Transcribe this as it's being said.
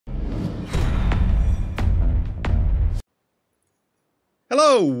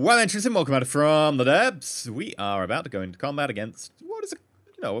Hello, I'm EnterElysium, welcome out from the depths. We are about to go into combat against what is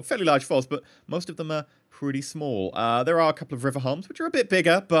a fairly large force, but most of them are pretty small. There are a couple of river homes, which are a bit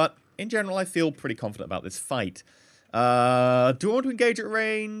bigger, but in general I feel pretty confident about this fight. Do I want to engage at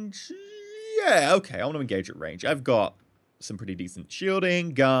range? Yeah, okay, I want to engage at range. I've got some pretty decent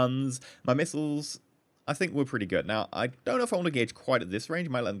shielding, guns, my missiles, I think we're pretty good. Now, I don't know if I want to engage quite at this range,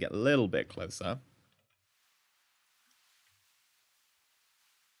 I might let them get a little bit closer.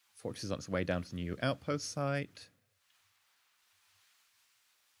 Fortress is on its way down to the new outpost site.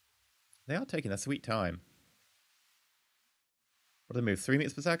 They are taking their sweet time. What do they move? 3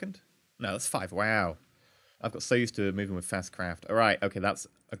 meters per second? No, that's 5. Wow. I've got so used to moving with fast craft. Alright, okay, that's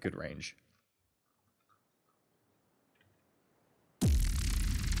a good range.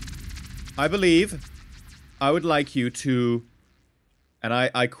 I believe I would like you to, and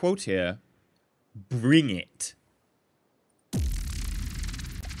I quote here, bring it.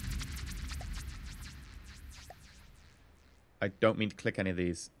 I don't mean to click any of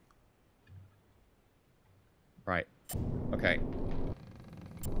these. Right. Okay.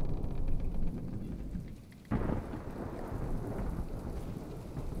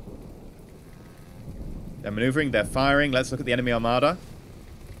 They're maneuvering, they're firing. Let's look at the enemy armada.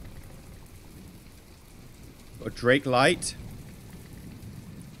 Got a Drake Light.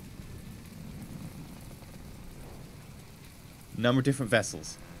 Number of different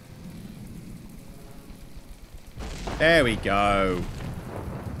vessels. There we go.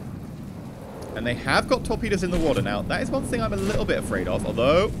 And they have got torpedoes in the water now. That is one thing I'm a little bit afraid of,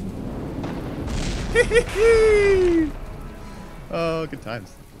 although... Oh, good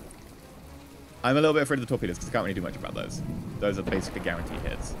times. I'm a little bit afraid of the torpedoes because I can't really do much about those. Those are basically guaranteed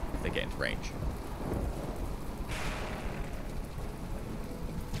hits if they get into range.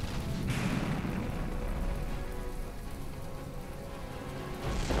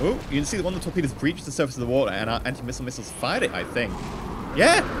 Oh, you can see that one of the torpedoes breached the surface of the water and our anti-missile missiles fired it, I think.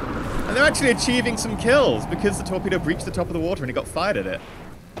 Yeah! And they're actually achieving some kills because the torpedo breached the top of the water and it got fired at it.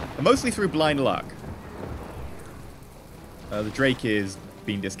 And mostly through blind luck. The Drake is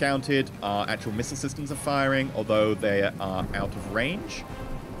being discounted. Our actual missile systems are firing, although they are out of range.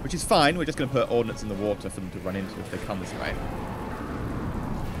 Which is fine, we're just going to put ordnance in the water for them to run into if they come this way.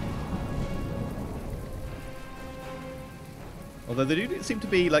 Although they do seem to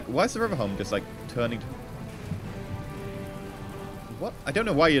be, like, why is the river home just, like, turning to... What? I don't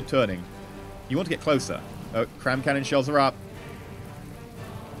know why you're turning. You want to get closer. Oh, cram cannon shells are up.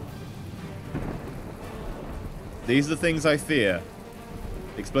 These are the things I fear.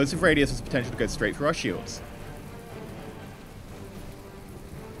 The explosive radius has potential to go straight through our shields.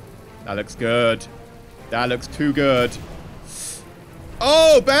 That looks good. That looks too good.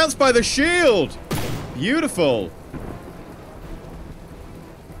 Oh, bounced by the shield! Beautiful!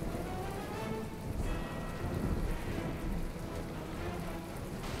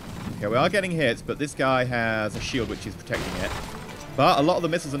 Okay, we are getting hits, but this guy has a shield which is protecting it. But a lot of the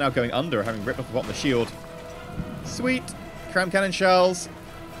missiles are now going under, having ripped off the bottom of the shield. Sweet! Cram cannon shells.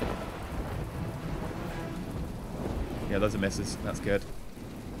 Yeah, those are misses. That's good.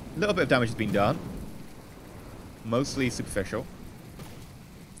 A little bit of damage has been done. Mostly superficial.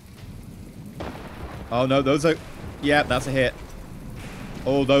 Oh no, those are... Yeah, that's a hit.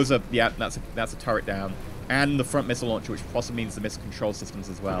 Oh, those are... Yeah, that's a turret down. And the front missile launcher, which possibly means the missile control systems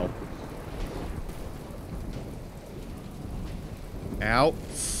as well. Ow.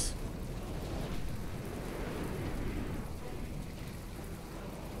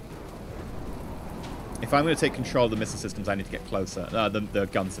 If I'm going to take control of the missile systems, I need to get closer. The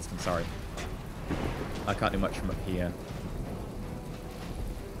gun system, sorry. I can't do much from up here.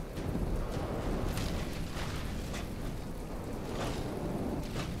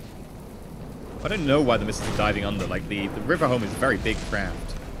 I don't know why the missiles are diving under. Like, the river home is a very big craft.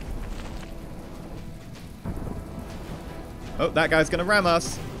 Oh, that guy's going to ram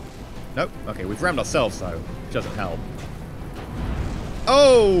us. Nope. Okay, we've rammed ourselves, though. Which doesn't help.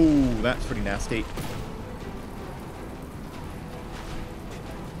 Oh, that's pretty nasty.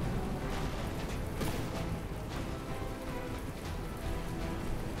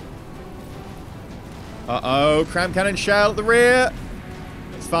 Uh-oh, cram cannon shell at the rear.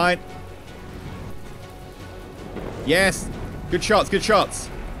 It's fine. Yes! Good shots, good shots.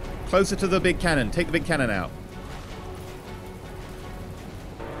 Closer to the big cannon. Take the big cannon out.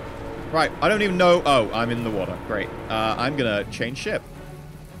 Right, I don't even know... Oh, I'm in the water. Great. I'm gonna change ship.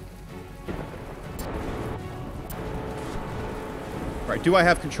 Right, do I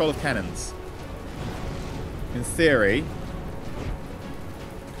have control of cannons? In theory...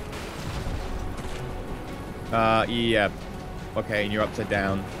 Yeah. okay, and you're upside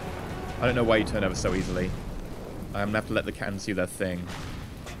down. I don't know why you turn over so easily. I'm gonna have to let the cannons do their thing.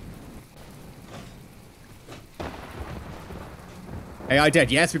 AI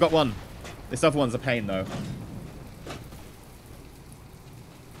dead. Yes, we got one. This other one's a pain, though.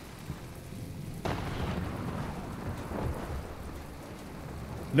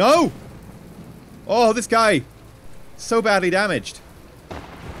 No! Oh, this guy. So badly damaged.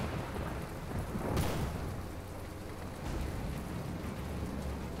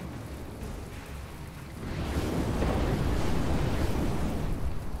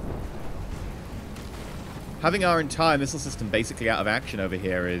 Having our entire missile system basically out of action over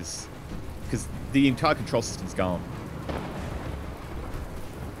here is... because the entire control system's gone.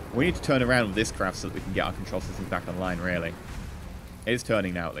 We need to turn around with this craft so that we can get our control systems back online, really. It is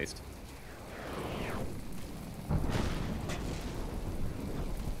turning now, at least.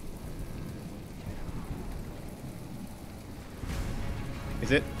 Is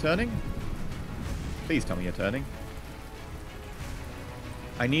it turning? Please tell me you're turning.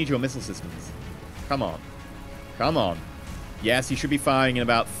 I need your missile systems. Come on. Come on. Yes, you should be firing in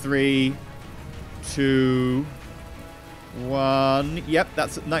about 3, 2, 1. Yep,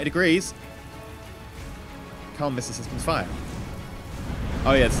 that's at 90 degrees. Come on, missile systems, fire.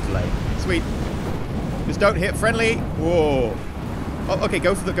 Oh yeah, it's delayed. Sweet. Just don't hit friendly. Whoa. Oh, okay,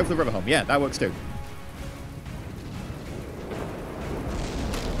 go for the river home. Yeah, that works too.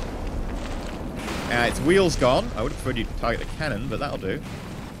 Its wheel's gone. I would have preferred you to target the cannon, but that'll do.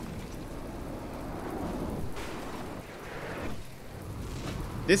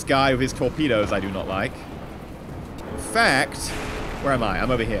 This guy with his torpedoes I do not like. In fact, where am I?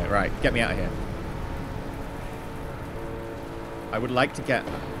 I'm over here. Right, get me out of here. I would like to get...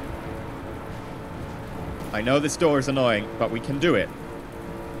 I know this door is annoying, but we can do it.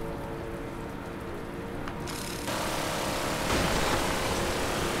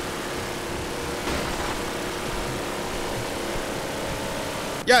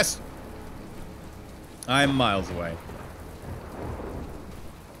 Yes! I'm miles away.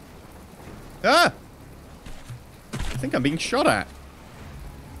 Ah! I think I'm being shot at.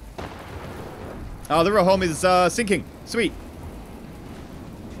 Oh, the river home is sinking. Sweet.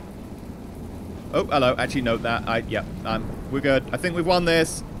 Oh, hello. Actually, note that. Yeah, we're good. I think we've won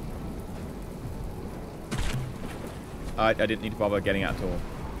this. I didn't need to bother getting out at all.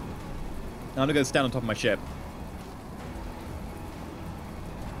 I'm gonna go stand on top of my ship.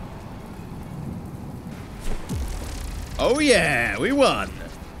 Oh yeah, we won.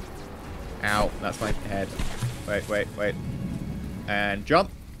 Ow, that's my head. Wait. And jump.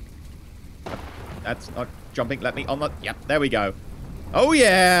 That's not jumping. Let me on the... Yep, there we go. Oh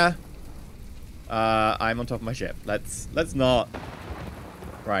yeah. I'm on top of my ship. Let's not.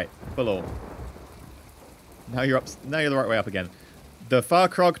 Right, below. Now you're up. Now you're the right way up again. The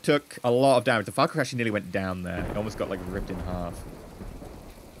Farkrog took a lot of damage. The Farkrog actually nearly went down there. It almost got like ripped in half.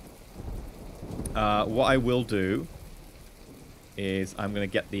 What I will do is I'm going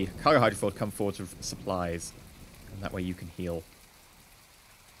to get the cargo hydrofoil to come forward with supplies. And that way you can heal.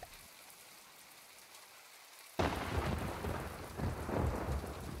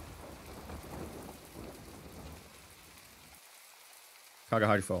 Cargo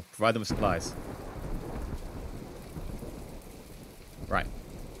hydrofoil. Provide them with supplies. Right.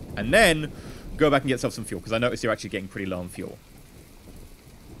 And then go back and get yourself some fuel, because I noticed you're actually getting pretty low on fuel.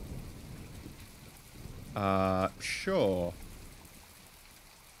 Sure.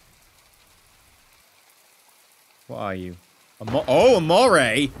 What are you? Oh, a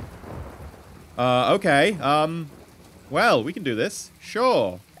moray! Okay. Well, we can do this.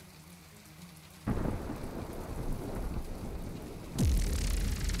 Sure.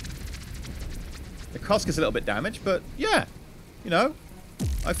 The cost gets a little bit damaged, but yeah. You know,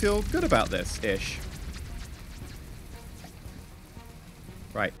 I feel good about this-ish.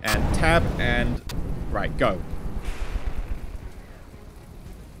 Right, and tab, and... Right, go.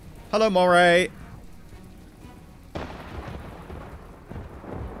 Hello, moray.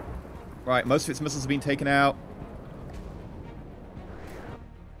 Right, most of its missiles have been taken out.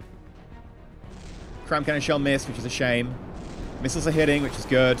 Cram cannon shell missed, which is a shame. Missiles are hitting, which is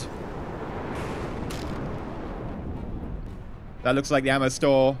good. That looks like the ammo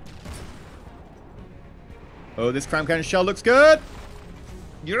store. Oh, this cram cannon shell looks good.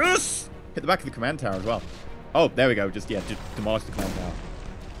 Yes! Hit the back of the command tower as well. Oh, there we go. Just demolish the command tower.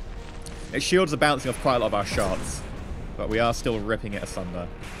 Its shields are bouncing off quite a lot of our shots, but we are still ripping it asunder.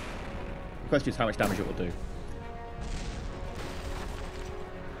 The question is how much damage it will do.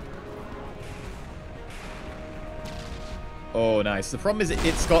 Oh, nice. The problem is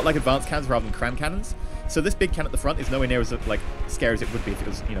it's got like advanced cannons rather than cram cannons. So this big cannon at the front is nowhere near as like scary as it would be if it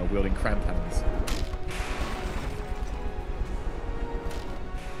was, you know, wielding cram cannons.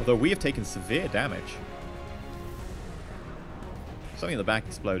 Although we have taken severe damage. Something in the back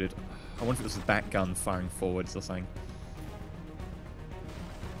exploded. I wonder if it was the back gun firing forwards or something.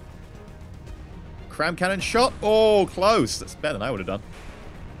 Cram cannon shot. Oh, close. That's better than I would have done.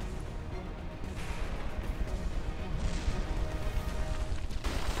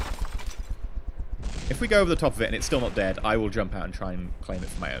 If we go over the top of it and it's still not dead, I will jump out and try and claim it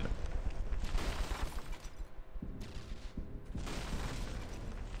for my own.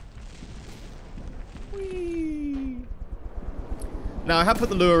 Whee! Now, I have put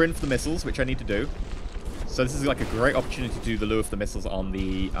the lure in for the missiles, which I need to do. So this is like a great opportunity to do the lure for the missiles on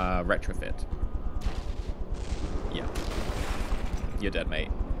the retrofit. Yeah. You're dead, mate.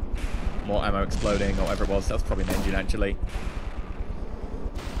 More ammo exploding, or whatever it was. That was probably an engine, actually.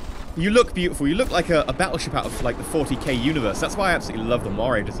 You look beautiful. You look like a battleship out of like the 40k universe. That's why I absolutely love the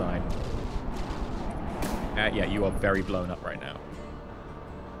Moray design. Yeah, you are very blown up right now.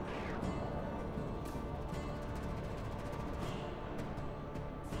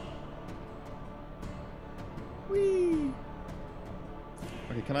 Whee!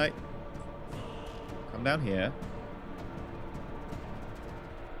 Okay, can I come down here?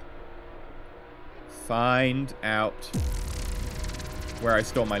 Find out where I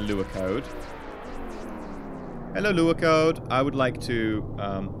store my lure code. Hello, lure code. I would like to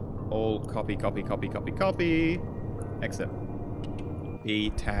all copy. Exit.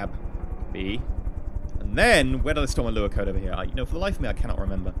 B, tab, B. And then, where did I store my lure code over here? You know, for the life of me, I cannot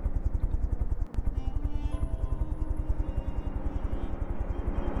remember.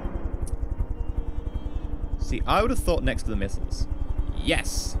 See, I would have thought next to the missiles.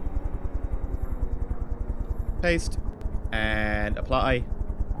 Yes! Paste. And apply.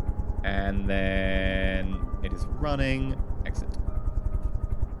 And then it is running. Exit.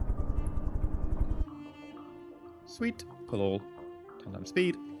 Sweet. Pull all. 10 times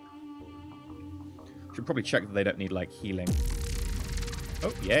speed. Should probably check that they don't need, like, healing.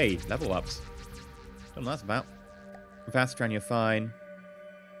 Oh, yay. Level ups. Don't know what that's about. Vastran, you're fine.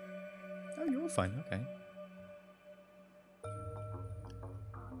 Oh, you're all fine. Okay.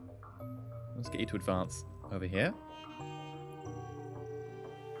 Let's get you to advance over here.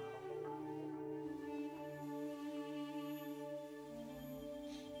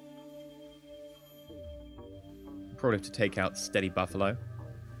 Probably have to take out Steady Buffalo.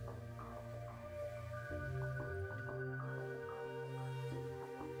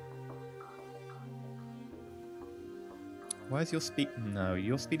 Why is your speed... No,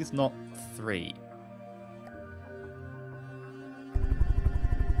 your speed is not 3.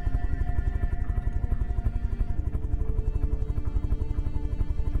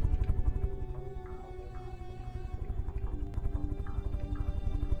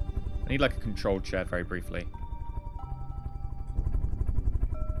 I need like a control chair very briefly.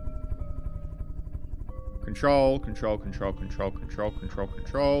 Control.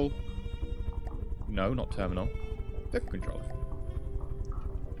 No, not terminal. The controller.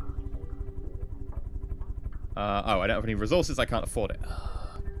 Oh, I don't have any resources. I can't afford it.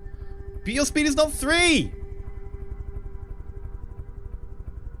 But your speed is not 3!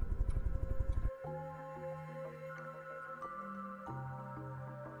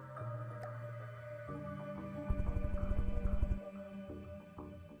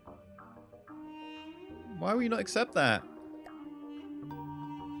 Why will you not accept that?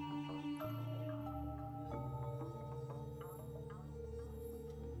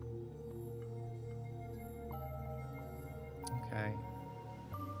 Okay.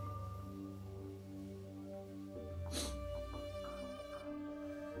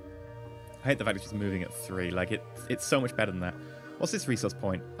 I hate the fact it's just moving at 3. Like, it's so much better than that. What's this resource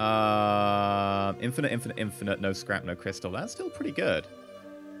point? Infinite, no scrap, no crystal. That's still pretty good.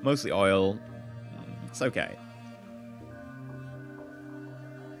 Mostly oil. It's okay.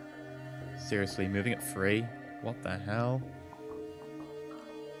 Seriously, moving at 3? What the hell?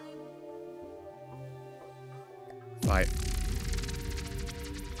 Fight.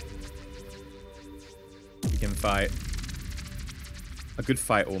 You can fight. A good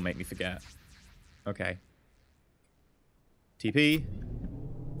fight will make me forget. Okay. TP.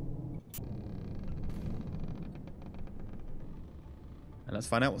 And let's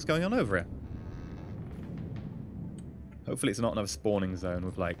find out what's going on over here. Hopefully it's not another spawning zone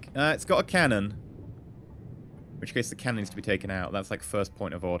with like... it's got a cannon. In which case the cannon needs to be taken out. That's like first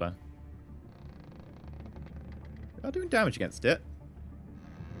point of order. We are doing damage against it.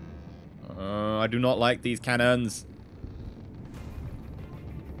 I do not like these cannons.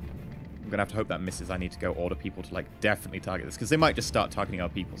 going to have to hope that misses. I need to go order people to, like, definitely target this. Because they might just start targeting our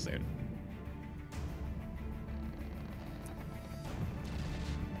people soon.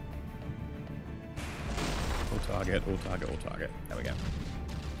 All target, all target, all target. There we go.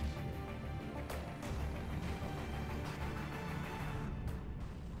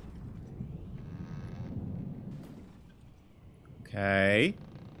 Okay.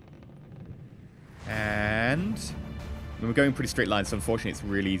 And we're going pretty straight lines, so unfortunately it's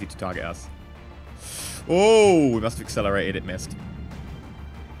really easy to target us. Oh, we must have accelerated. It missed.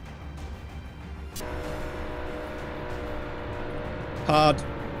 Hard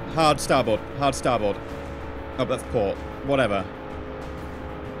starboard. Hard starboard. Oh, that's port. Whatever.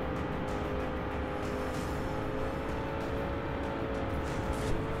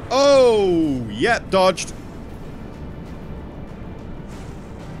 Oh, yep, dodged.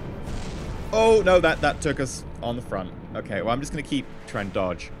 Oh, no, that took us on the front. Okay, well, I'm just going to keep trying to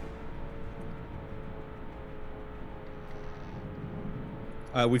dodge.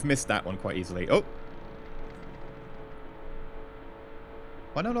 We've missed that one quite easily. Oh!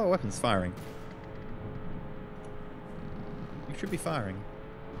 Why not our weapons firing? You should be firing.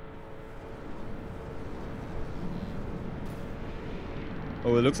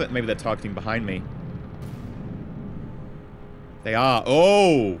 Oh, it looks like maybe they're targeting behind me. They are.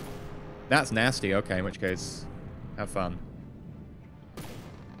 Oh! That's nasty. Okay, in which case, have fun.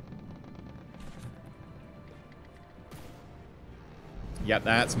 Yep,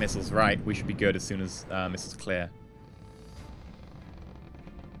 that's missiles. Right, we should be good as soon as missiles clear.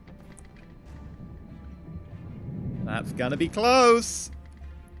 That's gonna be close.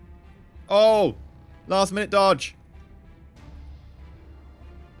 Oh! Last minute dodge.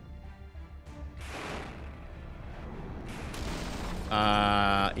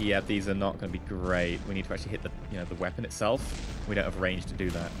 Yeah, these are not going to be great. We need to actually hit the, the weapon itself. We don't have range to do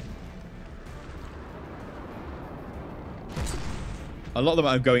that. A lot of them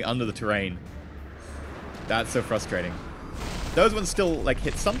are going under the terrain. That's so frustrating. Those ones still, like,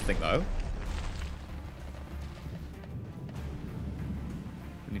 hit something, though.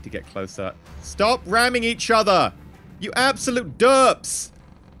 We need to get closer. Stop ramming each other! You absolute derps!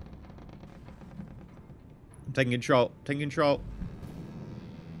 I'm taking control. Taking control.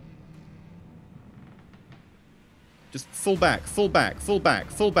 Just full back, full back, full back,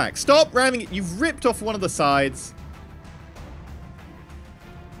 full back. Stop ramming it. You've ripped off one of the sides.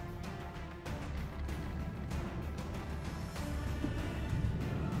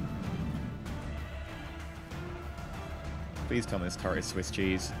 Please tell me this turret is Swiss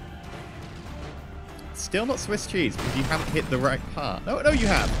cheese. Still not Swiss cheese because you haven't hit the right part. No, you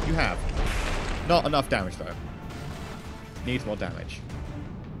have. You have. Not enough damage, though. Needs more damage.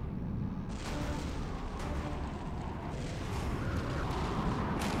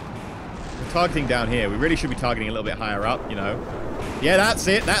 Targeting down here. We really should be targeting a little bit higher up, Yeah, that's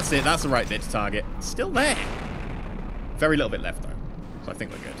it. That's it. That's the right bit to target. Still there. Very little bit left, though. So I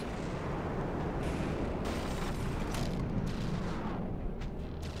think we're good.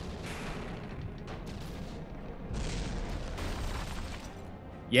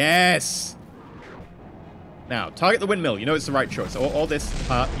 Yes! Now, target the windmill. You know it's the right choice. Or this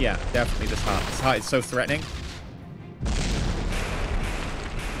heart. Yeah, definitely this heart. This heart is so threatening.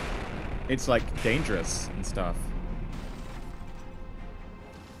 It's, like, dangerous and stuff.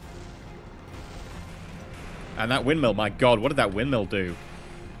 And that windmill, my god, what did that windmill do?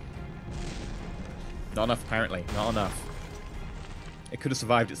 Not enough, apparently. Not enough. It could have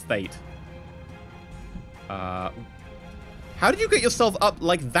survived its fate. How did you get yourself up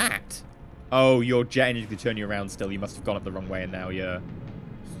like that? Oh, your jet engine could turn you around still. You must have gone up the wrong way and now you're...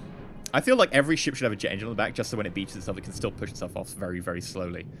 I feel like every ship should have a jet engine on the back just so when it beaches itself, it can still push itself off very, very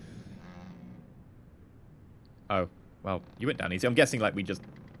slowly. Oh, well, you went down easy. I'm guessing, like, we just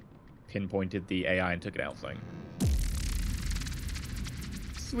pinpointed the AI and took it out, so.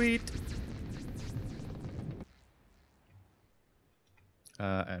 Sweet.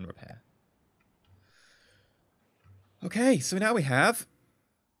 And repair. Okay, so now we have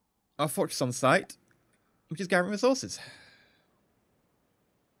our fortress on site, which is gathering resources.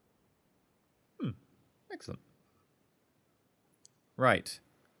 Excellent. Right.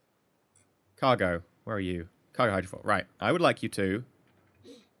 Cargo, where are you? Cargo hydrofoil. Right. I would like you to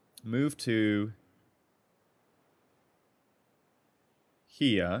move to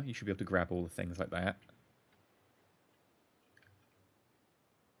here. You should be able to grab all the things like that.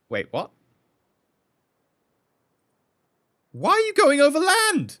 Wait, what? Why are you going over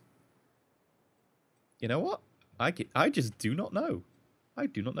land? You know what? I just do not know. I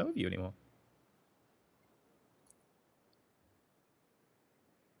do not know of you anymore.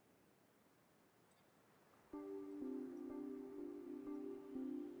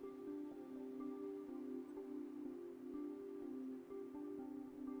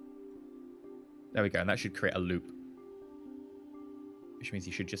 There we go, and that should create a loop. Which means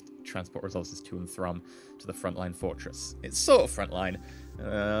you should just transport resources to and from to the frontline fortress. It's sort of frontline.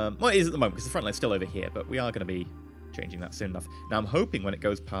 Well, it is at the moment, because the frontline's still over here, but we are going to be changing that soon enough. Now, I'm hoping when it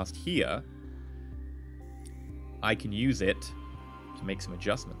goes past here, I can use it to make some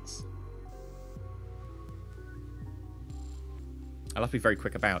adjustments. I'll have to be very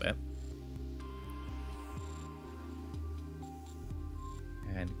quick about it.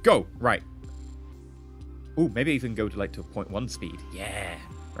 And go! Right. Ooh, maybe even go to like to a 0.1 speed. Yeah.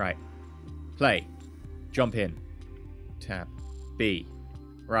 Right. Play. Jump in. Tap. B.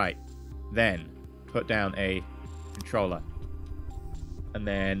 Right. Then put down a controller. And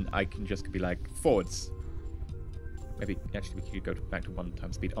then I can just be like forwards. Maybe actually we could go back to 1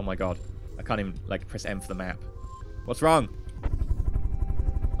 times speed. Oh my god. I can't even like press M for the map. What's wrong?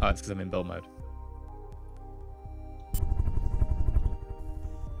 Oh, it's because I'm in build mode.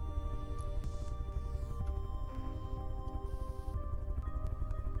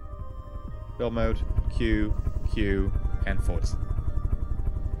 Build mode, Q, Q, and forwards.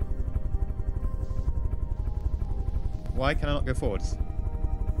 Why can I not go forwards?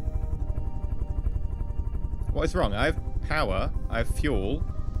 What is wrong? I have power, I have fuel.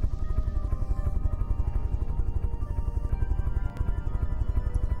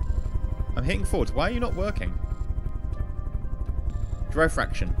 I'm hitting forwards. Why are you not working? Drive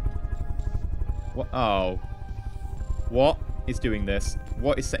fraction. What? Oh. What is doing this?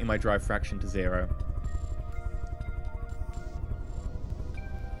 What is setting my drive fraction to 0?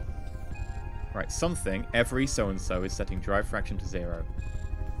 Right, something, every so-and-so is setting drive fraction to 0.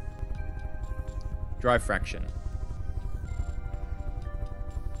 Drive fraction.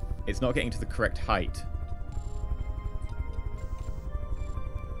 It's not getting to the correct height.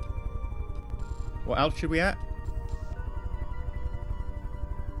 What altitude are we at?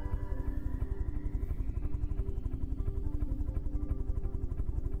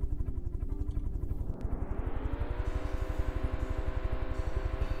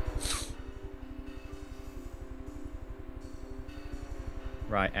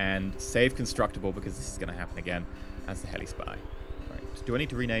 Right, and save constructible because this is going to happen again as the heli spy. Right, do I need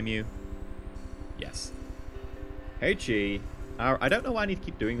to rename you? Yes. HE. I don't know why I need to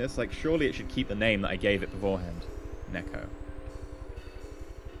keep doing this. Like, surely it should keep the name that I gave it beforehand. Neko.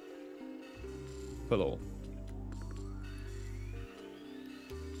 Pull all.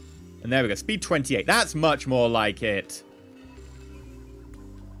 And there we go. Speed 28. That's much more like it.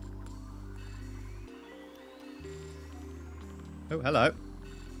 Oh, hello.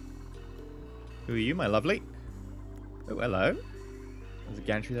 Who are you, my lovely? Oh, hello. There's a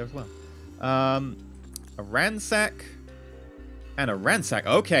gantry there as well. A ransack. And a ransack.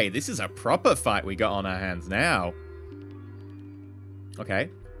 Okay, this is a proper fight we got on our hands now. Okay,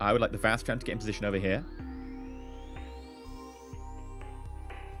 I would like the vast tram to get in position over here.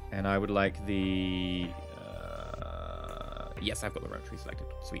 And I would like the... yes, I've got the rotary selected.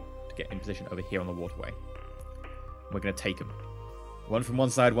 Sweet. To get in position over here on the waterway. We're going to take them. One from one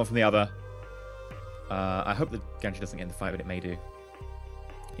side, one from the other. I hope the gantry doesn't get in the fight, but it may do.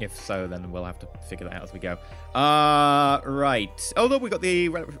 If so, then we'll have to figure that out as we go. Right. Although we got the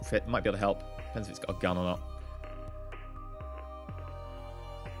fit, might be able to help. Depends if it's got a gun or not.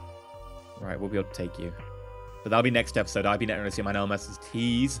 Right, we'll be able to take you. But that'll be next episode. I've been EnterElysium. I know Masters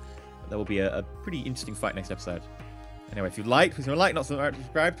tease. There will be a pretty interesting fight next episode. Anyway, if you liked, please like, not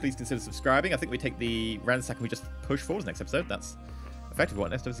subscribe. Please consider subscribing. I think we take the ransack and we just push forward next episode. That's effectively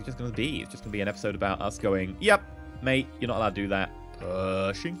what next episode is just going to be. It's just going to be an episode about us going, yep, mate, you're not allowed to do that.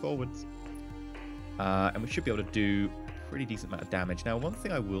 Pushing forwards. And we should be able to do a pretty decent amount of damage. Now, one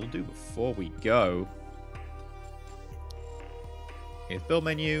thing I will do before we go is build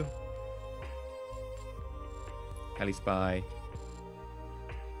menu, heli spy,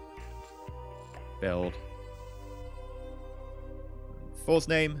 build, force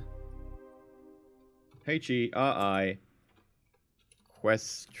name, HERI,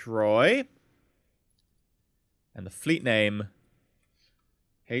 Questroy, and the fleet name,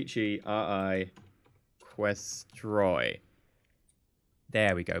 HERI, Questroy.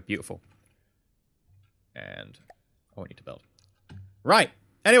 There we go. Beautiful. And I want you to build. Right.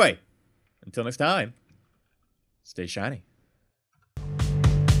 Anyway, until next time, stay shiny.